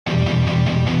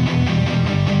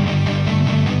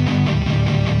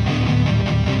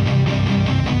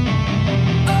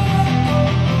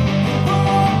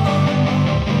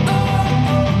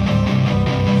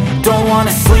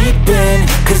wanna sleep in,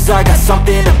 cause I got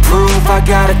something to prove. I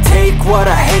gotta take what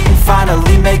I hate and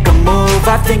finally make a move.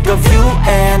 I think of you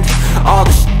and all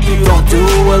the shit you don't do.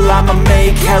 Well, I'ma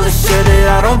make hella sure that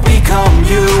I don't become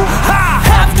you. I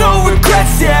have no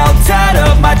regrets, yeah, I'll tie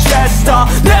up my chest. I'll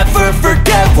never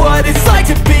forget what it's like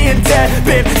to be in debt.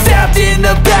 Been stabbed in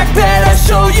the back bed, I'll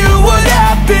show you what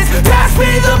happens. Pass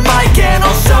me the mic and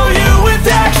I'll show you with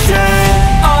action.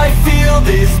 I feel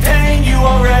this pain, you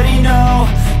already know.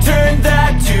 Turn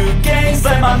that to gains,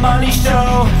 let my money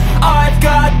show. I've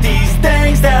got these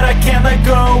things that I can't let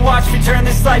go. Watch me turn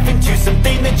this life into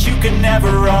something that you can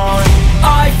never own.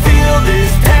 I feel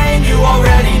this pain, you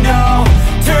already know.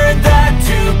 Turn that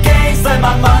to gains, let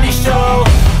my money show.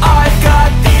 I've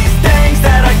got these things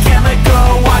that I can't let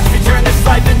go. Watch me turn this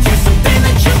life into something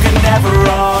that you can never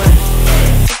own.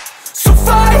 So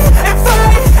fight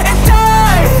and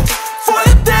die for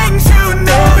the things you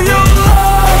know you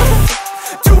love.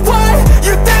 Do what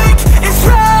you think is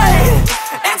right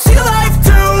and see life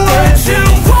do what you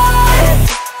want.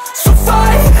 So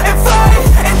fight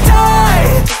and die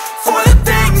for the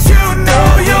things you know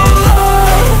you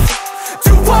love.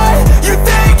 Do what you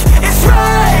think is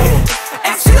right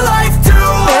and see life do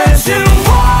what you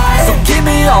want. So give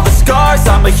me all the scars,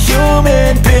 I'm a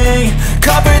human being.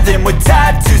 Cover them with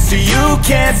tattoos so you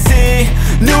can't see.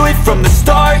 Knew it from the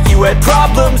start, you had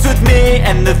problems with me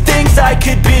and the things I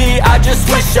could be, I just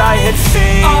wish I had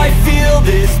seen. I feel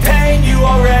this pain, you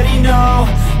already know.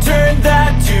 Turn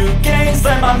that to gains,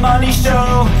 let my money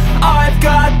show. I've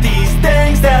got these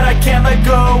things that I can't let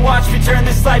go. Watch me turn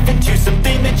this life into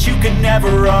something that you can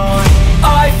never own.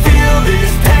 I feel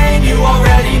this pain, you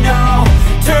already know.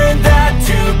 Turn that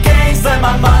to